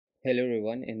Hello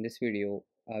everyone, in this video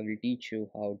I will teach you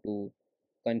how to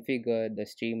configure the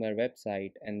streamer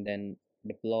website and then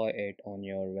deploy it on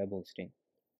your web hosting.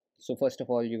 So first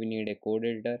of all you will need a code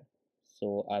editor.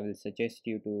 So I will suggest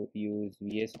you to use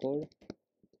VS Code.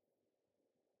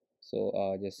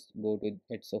 So just go to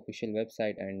its official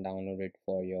website and download it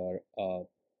for your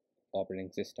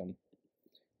operating system.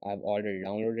 I've already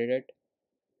downloaded it,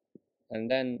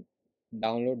 and then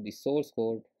download the source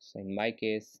code. So in my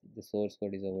case the source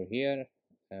code is over here,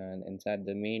 and inside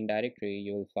the main directory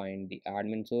you will find the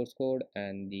admin source code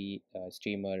and the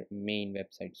streamer main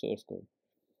website source code.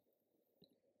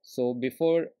 So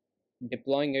before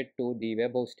deploying it to the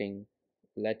web hosting,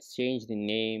 let's change the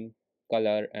name,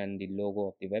 color and the logo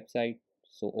of the website.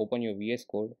 So open your VS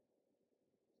Code,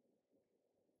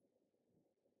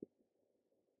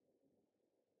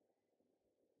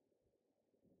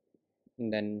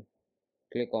 and then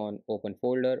click on open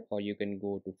folder, or you can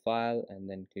go to file and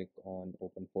then click on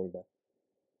open folder,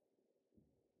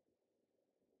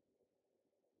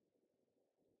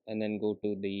 and then go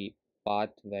to the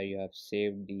path where you have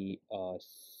saved the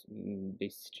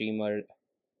streamer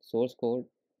source code.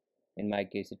 In my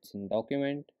case it's in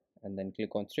document, and then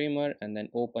click on streamer and then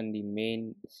open the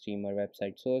main streamer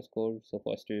website source code. So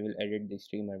first we will edit the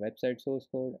streamer website source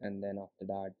code, and then after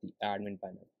that the admin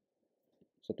panel.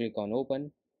 So click on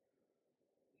open.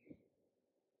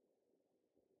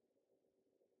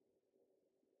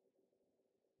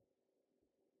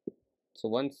 So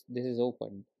once this is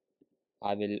open,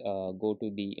 I will go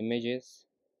to the images,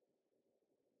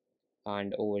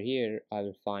 and over here I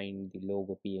will find the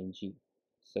logo PNG.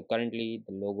 So currently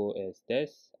the logo is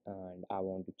this, and I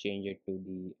want to change it to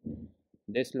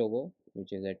this logo,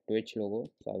 which is a Twitch logo.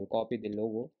 So I will copy the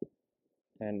logo,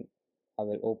 and I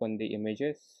will open the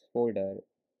images folder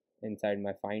inside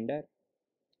my finder,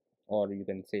 or you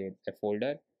can say it's a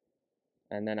folder,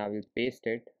 and then I will paste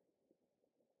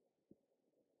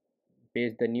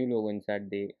the new logo inside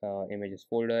the images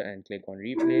folder and click on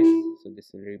replace. So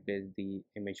this will replace the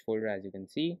image folder, as you can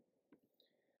see.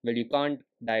 Well, you can't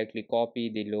directly copy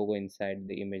the logo inside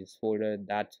the images folder.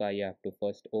 That's why you have to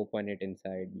first open it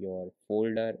inside your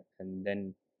folder and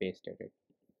then paste it.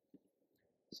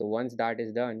 So once that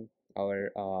is done,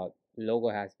 our logo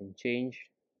has been changed.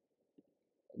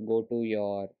 Go to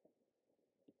your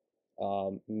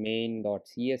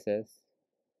main.css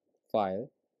file,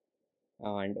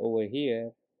 and over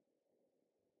here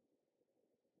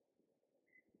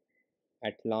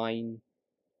at line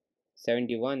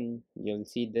 71 you'll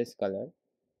see this color.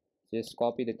 Just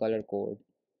copy the color code,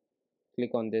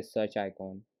 click on this search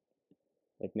icon.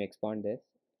 Let me expand this.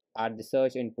 At the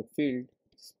search input field,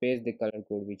 space the color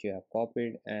code which you have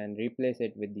copied and replace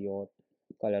it with your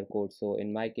color code. So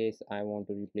in my case I want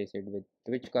to replace it with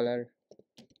Twitch color.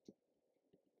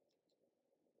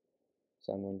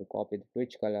 So I'm going to copy the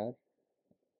Twitch color,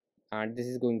 and this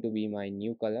is going to be my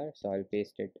new color. So I'll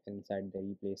paste it inside the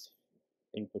replace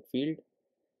input field,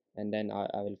 and then I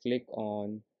will click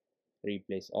on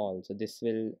replace all. So this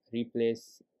will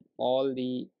replace all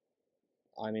the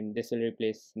this will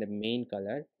replace the main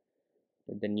color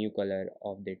with the new color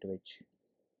of the Twitch.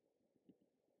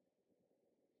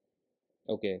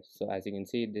 Okay, so as you can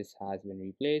see this has been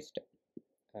replaced,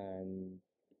 and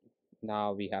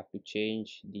now we have to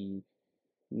change the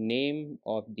name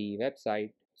of the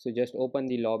website. So just open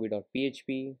the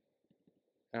lobby.php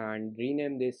and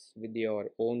rename this with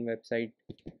your own website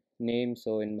name.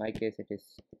 So in my case it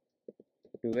is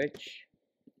Twitch,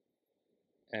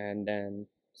 and then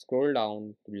scroll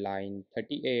down to line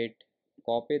 38,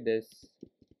 copy this,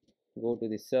 go to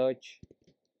the search,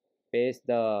 paste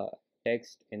the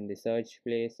text in the search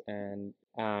place, and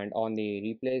on the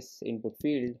replace input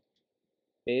field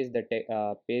paste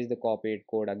the copied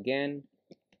code again,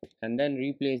 and then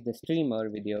replace the streamer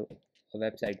with your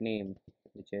website name,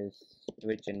 which is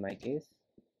Twitch in my case.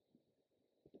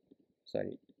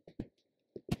 Sorry,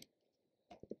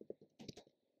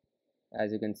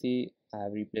 as you can see I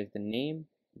have replaced the name.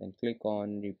 Then click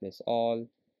on replace all.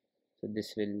 So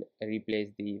this will replace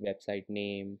the website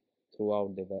name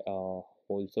throughout the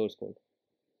whole source code.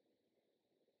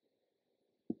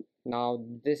 Now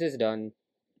this is done,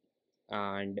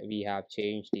 and we have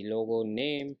changed the logo,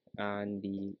 name and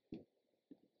the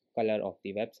color of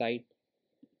the website.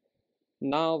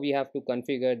 Now we have to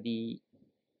configure the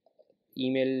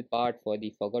email part for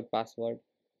the forgot password.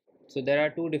 So there are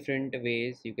two different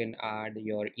ways you can add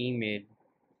your email.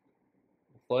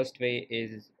 First way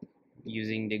is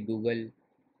using the Google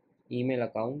email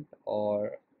account,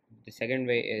 or the second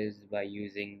way is by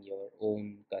using your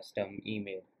own custom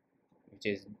email, which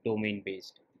is domain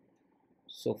based.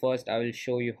 So first I will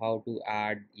show you how to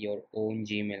add your own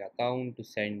Gmail account to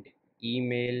send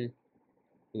email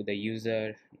to the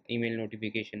user, email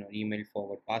notification or email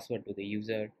forward password to the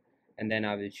user, and then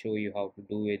I will show you how to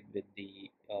do it with the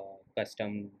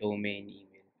custom domain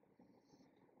email.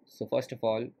 So first of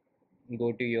all,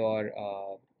 go to your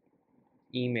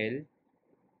email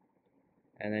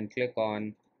and then click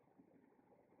on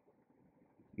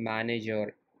manage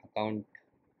your account,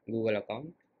 Google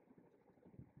account,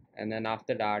 and then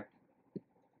after that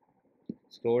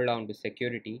scroll down to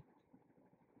security,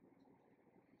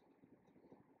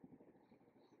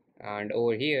 and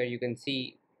over here you can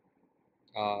see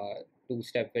uh,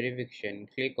 two-step verification.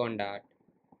 Click on that.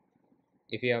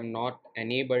 If you have not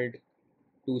enabled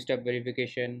two-step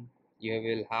verification, you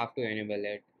will have to enable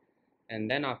it, and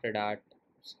then after that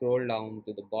scroll down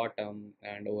to the bottom,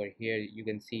 and over here you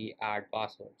can see add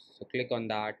passwords. So click on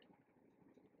that,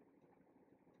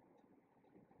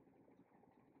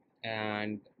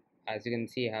 and as you can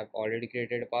see I have already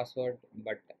created a password,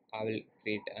 but I will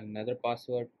create another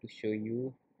password to show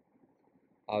you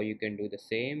how you can do the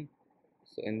same.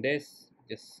 So in this,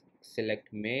 just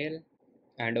select mail,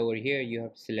 and over here you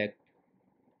have to select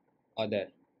other.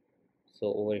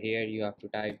 So over here you have to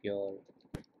type your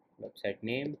website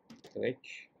name,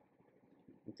 which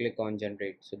click on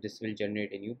generate. So this will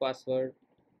generate a new password.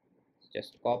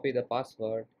 Just copy the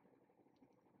password,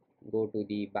 go to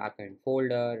the backend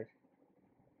folder,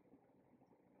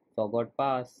 forgot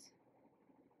pass,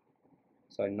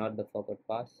 sorry, not the forgot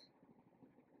pass,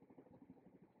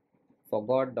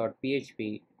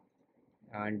 forgot.php,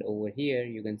 and over here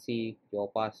you can see your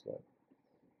password.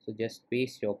 So just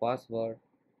paste your password,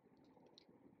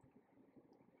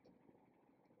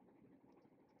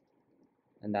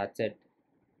 and that's it.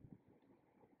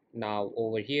 Now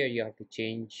over here you have to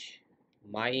change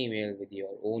my email with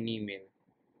your own email.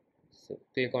 So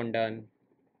click on done,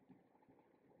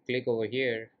 click over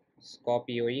here, just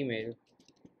copy your email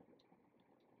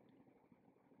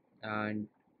and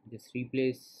just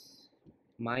replace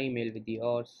my email with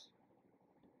yours.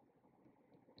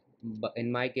 But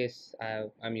in my case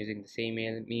I'm using the same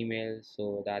email,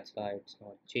 so that's why it's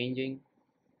not changing.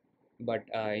 But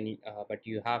but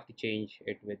you have to change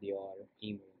it with your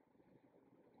email.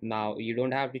 Now you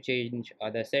don't have to change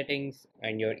other settings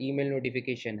and your email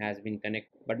notification has been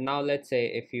connected. But now let's say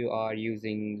if you are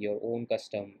using your own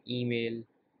custom email,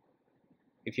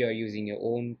 if you are using your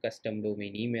own custom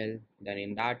domain email, then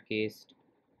in that case,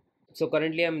 so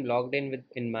currently I'm logged in with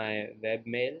in my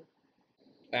webmail,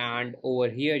 and over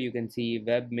here you can see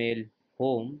webmail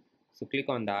home. So click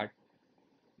on that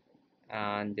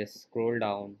and just scroll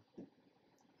down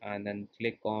and then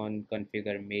click on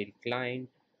configure mail client.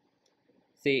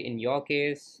 Say in your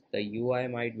case the UI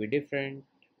might be different,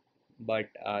 but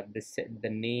the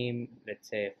name, let's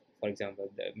say for example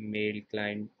the mail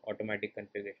client automatic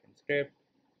configuration script,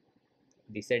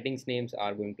 the settings names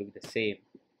are going to be the same.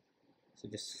 So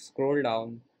just scroll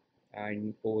down,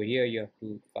 and over here you have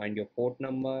to find your port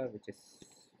number, which is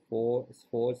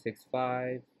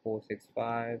 465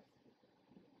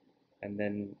 and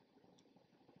then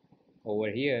over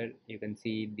here you can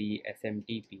see the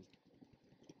SMTP.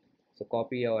 So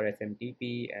copy your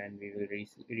SMTP and we will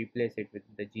replace it with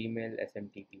the Gmail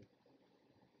SMTP,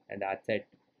 and that's it.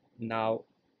 Now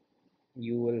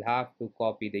you will have to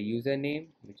copy the username,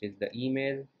 which is the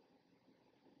email,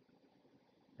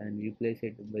 and replace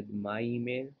it with my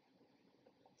email,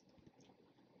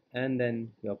 and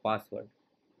then your password.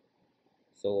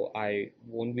 So I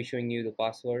won't be showing you the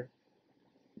password,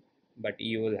 but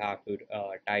you will have to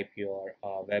type your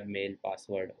webmail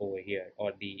password over here,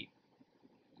 or the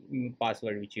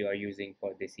password which you are using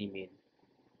for this email,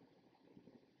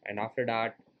 and after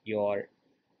that your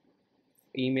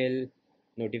email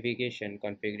notification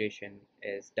configuration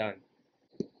is done.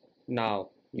 Now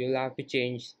you'll have to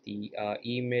change the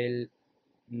email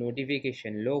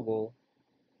notification logo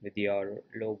with your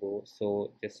logo.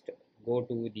 So just go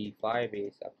to the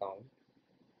Firebase account,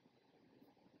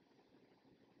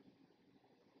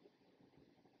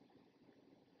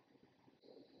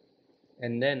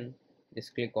 and then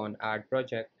just click on add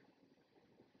project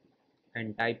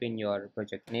and type in your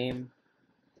project name.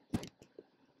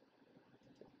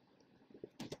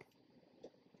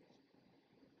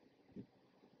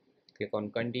 Click on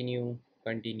continue,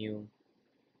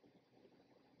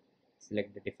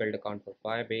 select the default account for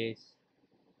Firebase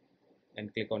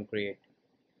and click on create.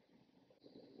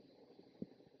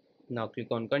 Now click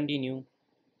on continue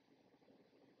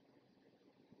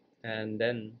and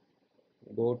then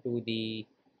go to the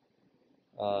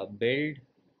build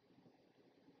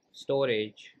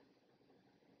storage,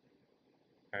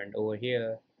 and over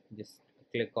here just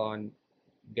click on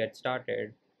get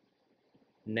started,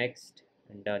 next,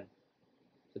 and done.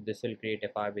 So this will create a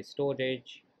Firebase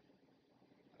storage,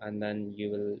 and then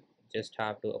you will just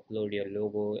have to upload your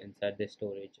logo inside the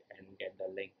storage and get the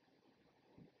link.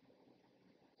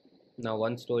 Now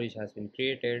once storage has been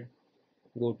created,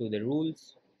 go to the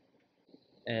rules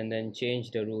and then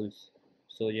change the rules.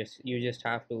 So you just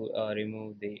have to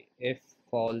remove the if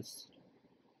false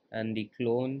and the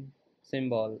clone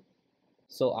symbol.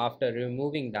 So after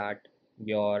removing that,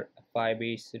 your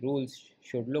Firebase rules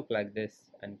should look like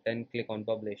this, and then click on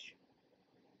publish.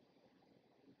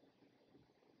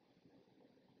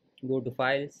 Go to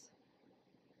files,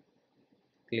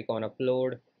 click on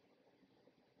upload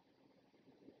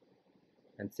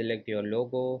and select your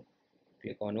logo,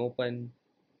 click on open.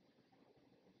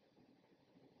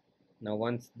 Now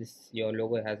once this your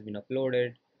logo has been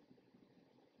uploaded,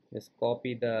 just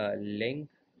copy the link,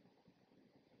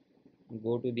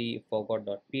 go to the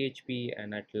forgot.php,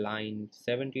 and at line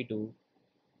 72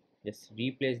 just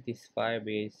replace this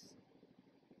Firebase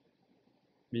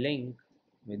link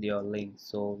with your link.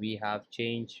 So we have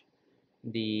changed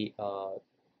the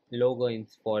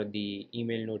logins for the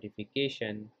email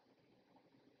notification,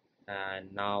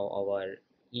 and now our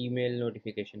email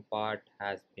notification part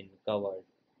has been covered.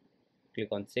 Click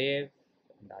on save,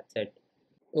 and that's it.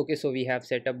 Okay, so we have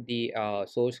set up the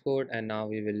source code, and now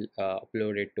we will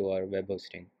upload it to our web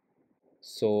hosting.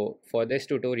 So for this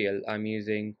tutorial I'm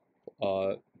using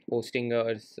uh,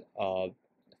 Hostinger's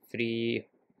free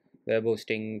web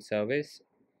hosting service.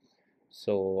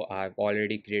 So I've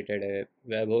already created a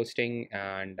web hosting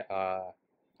and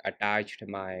attached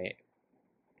my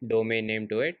domain name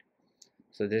to it.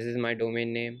 So this is my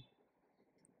domain name,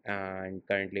 and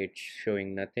currently it's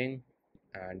showing nothing,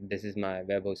 and this is my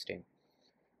web hosting.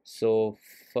 So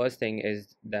first thing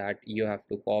is that you have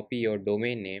to copy your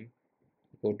domain name,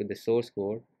 go to the source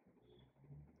code,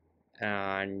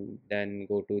 and then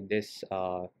go to this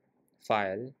file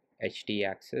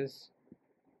htaccess,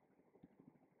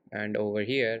 and over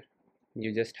here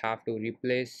you just have to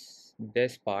replace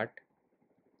this part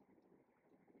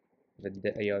with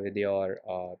your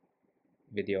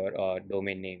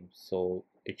domain name. So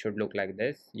it should look like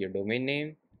this: your domain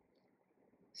name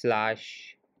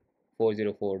slash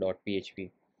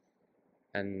 404.php,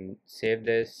 and save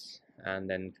this, and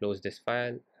then close this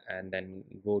file, and then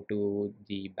go to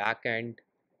the backend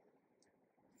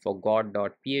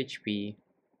forgot.php,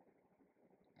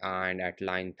 and at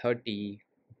line 30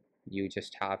 you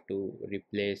just have to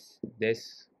replace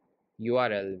this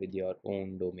URL with your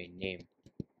own domain name.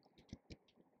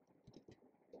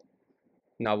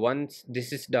 Now once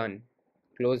this is done,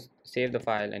 save the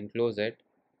file and close it,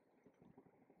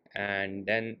 and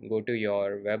then go to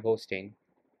your web hosting,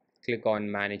 click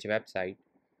on manage website.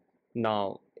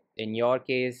 Now in your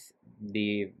case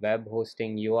the web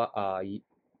hosting UI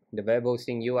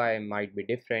might be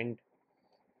different,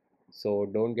 so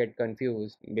don't get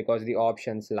confused, because the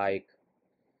options like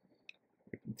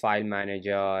file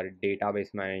manager,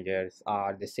 database managers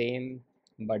are the same,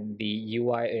 but the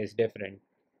UI is different.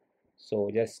 So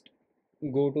just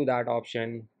go to that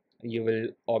option, you will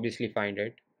obviously find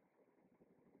it,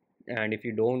 and if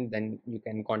you don't, then you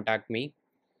can contact me.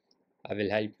 I will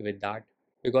help you with that,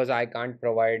 because I can't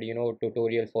provide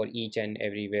tutorial for each and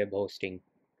every web hosting.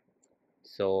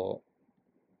 So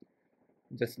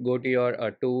just go to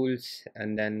your tools,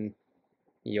 and then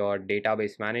your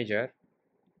database manager,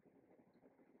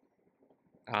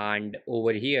 and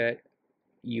over here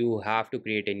you have to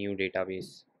create a new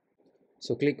database.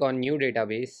 So click on new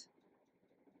database,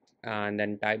 and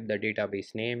then type the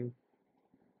database name.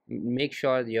 Make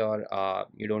sure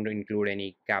you don't include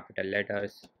any capital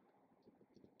letters.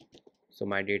 So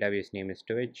my database name is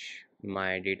Twitch.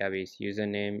 My database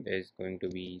username is going to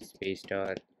be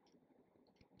Spacester,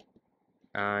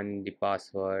 and the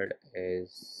password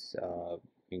is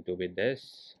going to be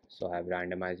this. So I've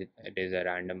randomized it. It is a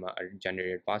random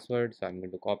generated password, so I'm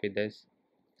going to copy this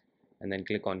and then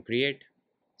click on create.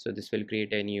 So this will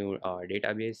create a new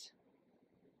database.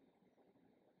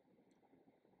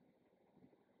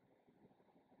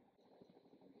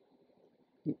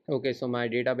 Okay, so my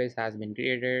database has been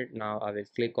created. Now I will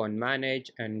click on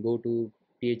manage and go to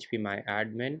PHP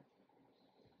MyAdmin,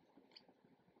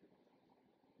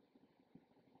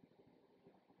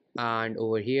 and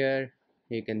over here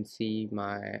you can see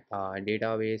my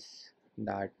database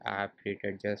that I have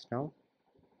created just now.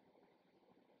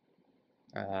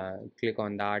 Click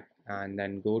on that and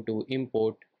then go to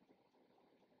import,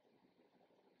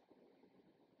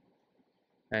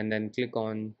 and then click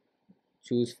on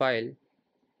choose file,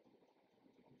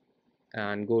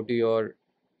 and go to your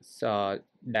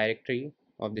directory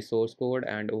of the source code,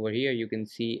 and over here you can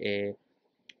see a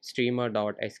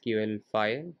streamer.sql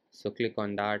file. So click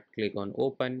on that, click on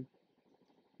open,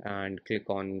 and click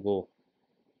on go.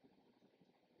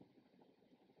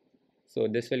 So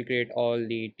this will create all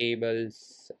the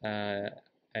tables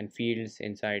and fields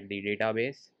inside the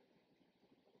database,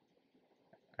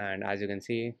 and as you can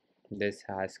see, this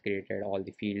has created all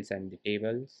the fields and the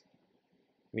tables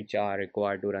which are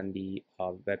required to run the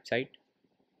website.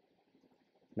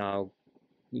 Now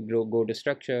go to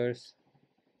structures,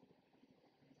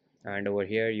 and over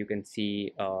here you can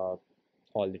see all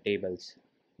the tables.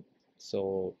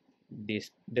 So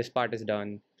this part is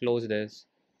done. Close this,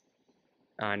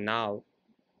 and now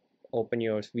open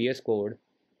your VS Code,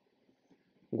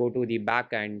 go to the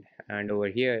backend, and over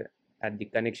here at the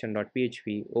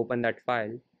connection.php, open that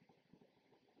file,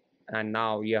 and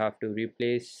now you have to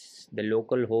replace the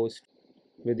local host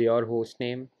with your host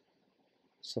name.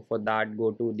 So for that,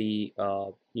 go to the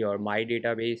your my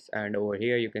database, and over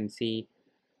here you can see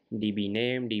db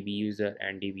name, db user,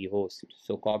 and db host.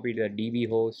 So copy the db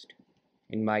host.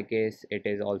 In my case, it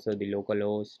is also the local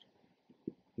host.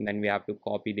 And then we have to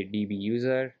copy the db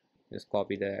user. Just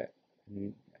copy the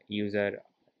user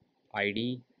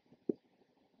id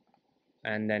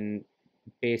and then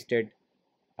paste it,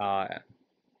 uh,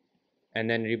 and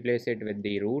then replace it with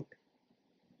the root,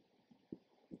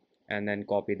 and then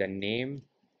copy the name,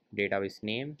 database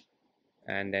name,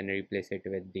 and then replace it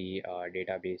with the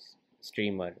database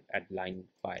streamer at line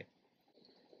 5.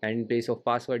 And in place of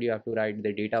password, you have to write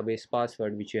the database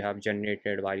password which you have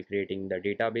generated while creating the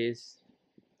database.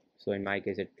 So in my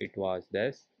case, it was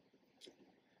this.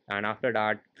 And after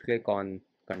that, click on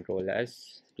Ctrl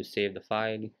S to save the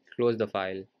file, close the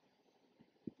file,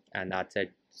 and that's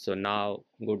it. So now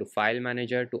go to file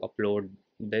manager to upload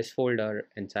this folder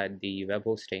inside the web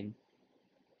hosting.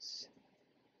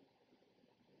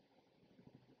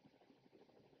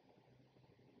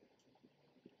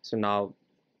 So now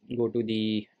go to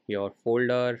the your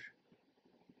folder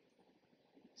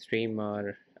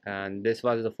streamer, and this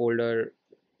was the folder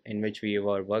in which we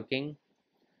were working.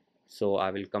 So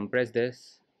I will compress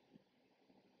this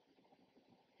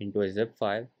into a zip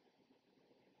file.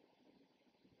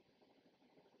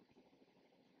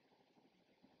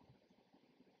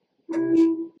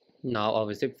 Now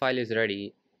our zip file is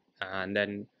ready, and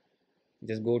then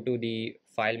just go to the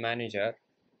file manager.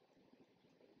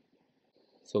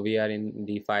 So we are in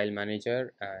the file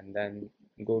manager, and then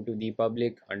go to the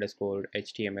public underscore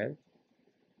HTML,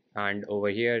 and over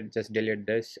here just delete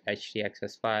this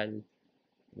htaccess file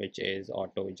which is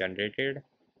auto generated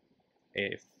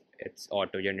if it's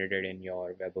auto generated in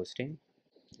your web hosting.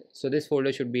 So this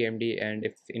folder should be empty, and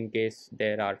if in case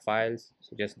there are files,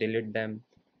 so just delete them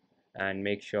and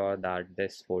make sure that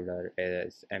this folder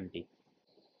is empty.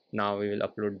 Now we will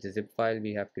upload the zip file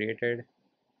we have created.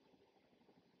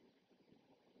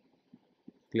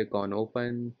 Click on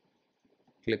open,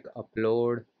 click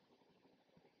upload.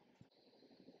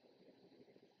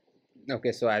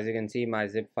 Okay, so as you can see, my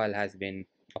zip file has been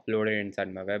uploaded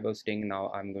inside my web hosting. Now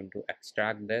I'm going to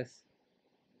extract this.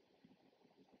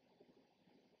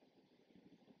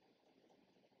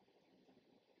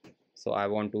 So I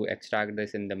want to extract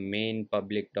this in the main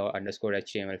public underscore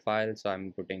HTML file. So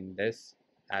I'm putting this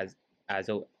as as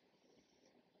a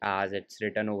as it's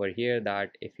written over here,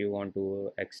 that if you want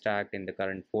to extract in the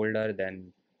current folder,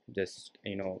 then just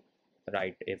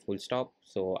write a full stop.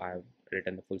 So I've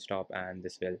written the full stop, and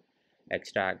this will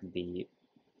extract the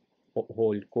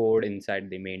whole code inside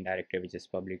the main directory, which is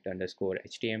public underscore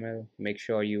HTML. Make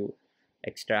sure you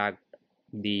extract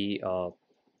the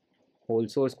whole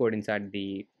source code inside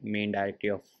the main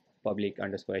directory of public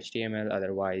underscore HTML,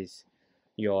 otherwise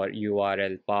your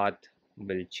URL path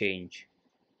will change.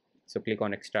 So click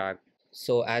on extract.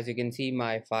 So as you can see,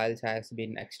 my files has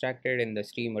been extracted in the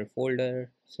streamer folder.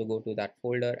 So go to that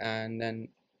folder and then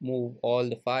move all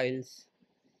the files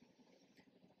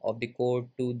of the code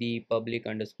to the public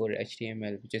underscore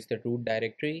HTML, which is the root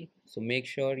directory. So make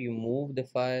sure you move the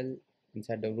file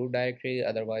inside the root directory,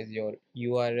 otherwise your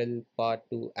URL path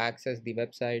to access the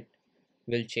website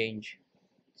will change.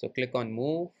 So click on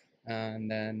move and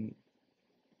then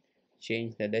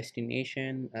change the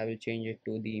destination. I will change it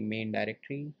to the main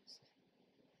directory,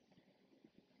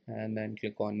 and then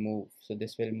click on move. So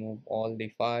this will move all the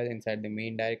file inside the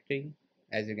main directory.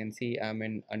 As you can see, I'm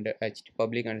in under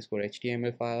public underscore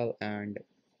HTML file, and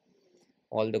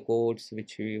all the codes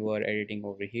which we were editing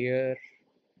over here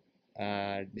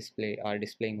are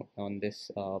displaying on this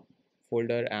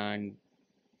folder. And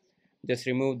just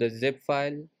remove the zip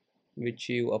file which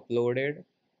you uploaded.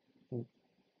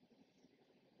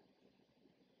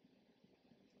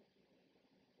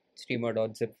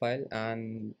 streamer.zip file,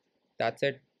 and that's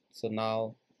it. So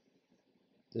now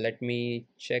let me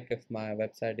check if my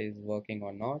website is working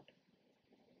or not.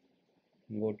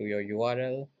 Go to your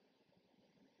URL,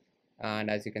 and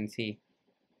as you can see,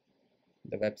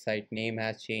 the website name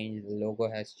has changed, the logo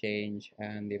has changed,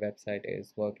 and the website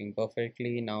is working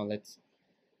perfectly. Now let's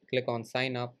click on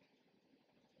sign up.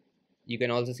 You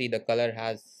can also see the color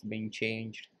has been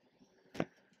changed.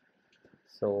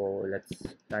 So let's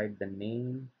type the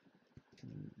name,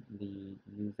 the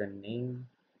username,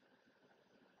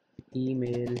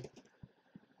 email,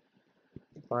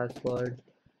 password,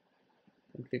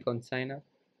 and click on sign up.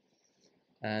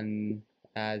 And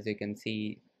as you can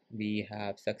see, we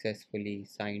have successfully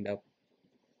signed up,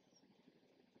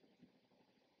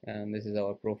 and this is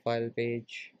our profile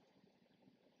page.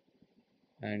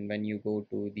 And when you go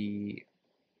to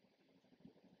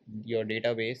your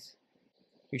database,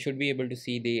 you should be able to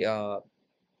see the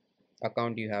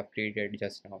account you have created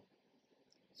just now.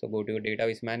 So go to your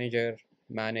database manager,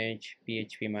 manage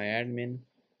PHP MyAdmin,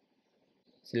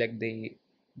 select the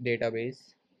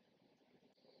database,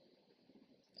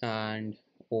 and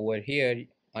over here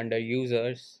under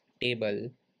users table,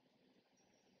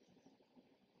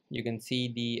 you can see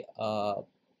the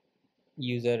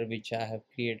user which I have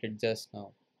created just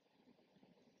now.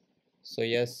 So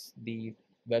yes, the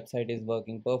website is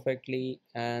working perfectly.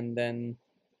 And then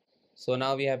so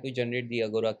now we have to generate the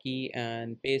Agora key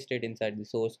and paste it inside the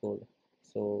source code.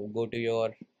 So go to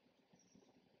your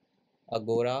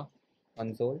Agora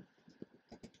console.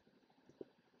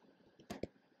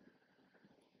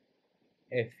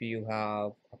 If you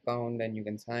have account, then you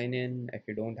can sign in. If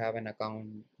you don't have an account,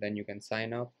 then you can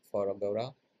sign up for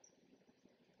Agora.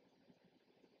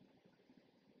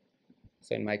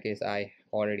 So in my case, I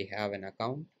already have an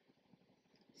account,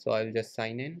 so I'll just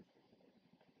sign in,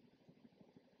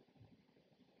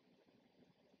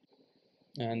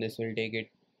 and this will take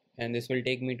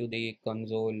me to the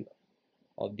console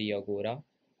of the Agora.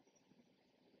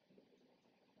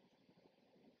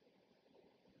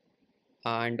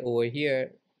 And over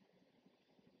here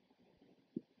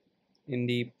in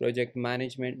the project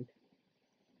management,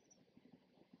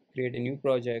 create a new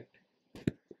project.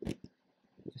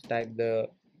 Just type the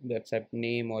website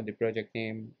name or the project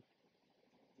name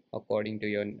according to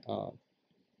your and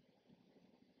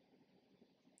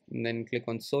then click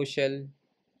on social,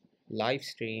 live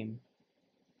stream,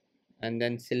 and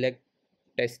then select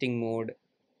testing mode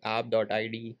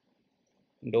app.id.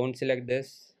 Don't select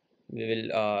this.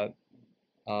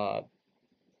 Uh,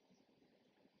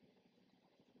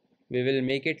 we will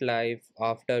make it live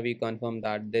after we confirm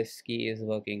that this key is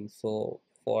working. So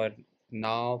for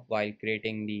now, while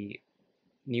creating the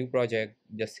new project,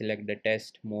 just select the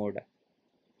test mode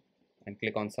and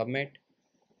click on submit.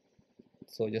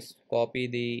 So just copy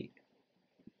the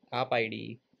app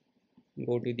ID,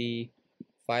 go to the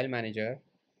file manager,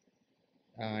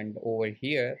 and over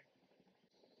here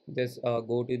just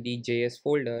go to the JS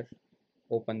folder,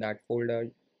 open that folder,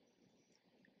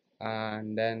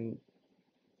 and then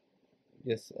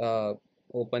just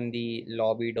open the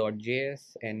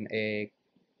lobby.js in a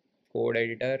code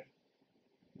editor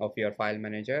of your file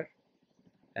manager,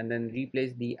 and then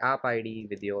replace the app ID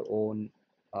with your own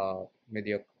uh,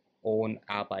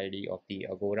 app ID of the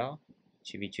Agora,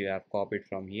 which you have copied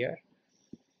from here.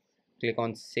 Click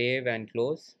on save and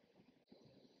close,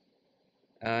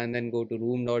 and then go to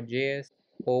room.js,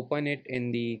 open it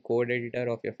in the code editor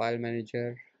of your file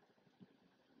manager,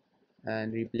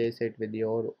 and replace it with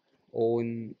your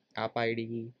own app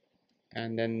ID,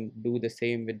 and then do the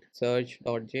same with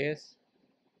search.js,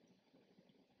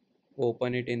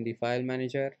 open it in the file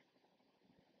manager,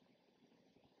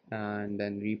 and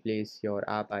then replace your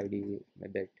app ID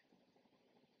with it.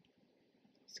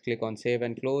 Just click on save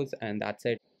and close, and that's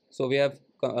it. So we have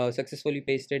successfully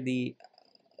pasted the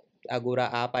Agora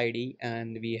app ID,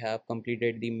 and we have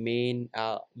completed the main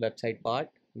website part,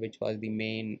 which was the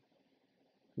main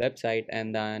website.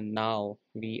 And then now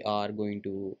we are going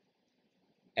to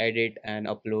edit and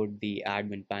upload the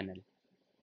admin panel.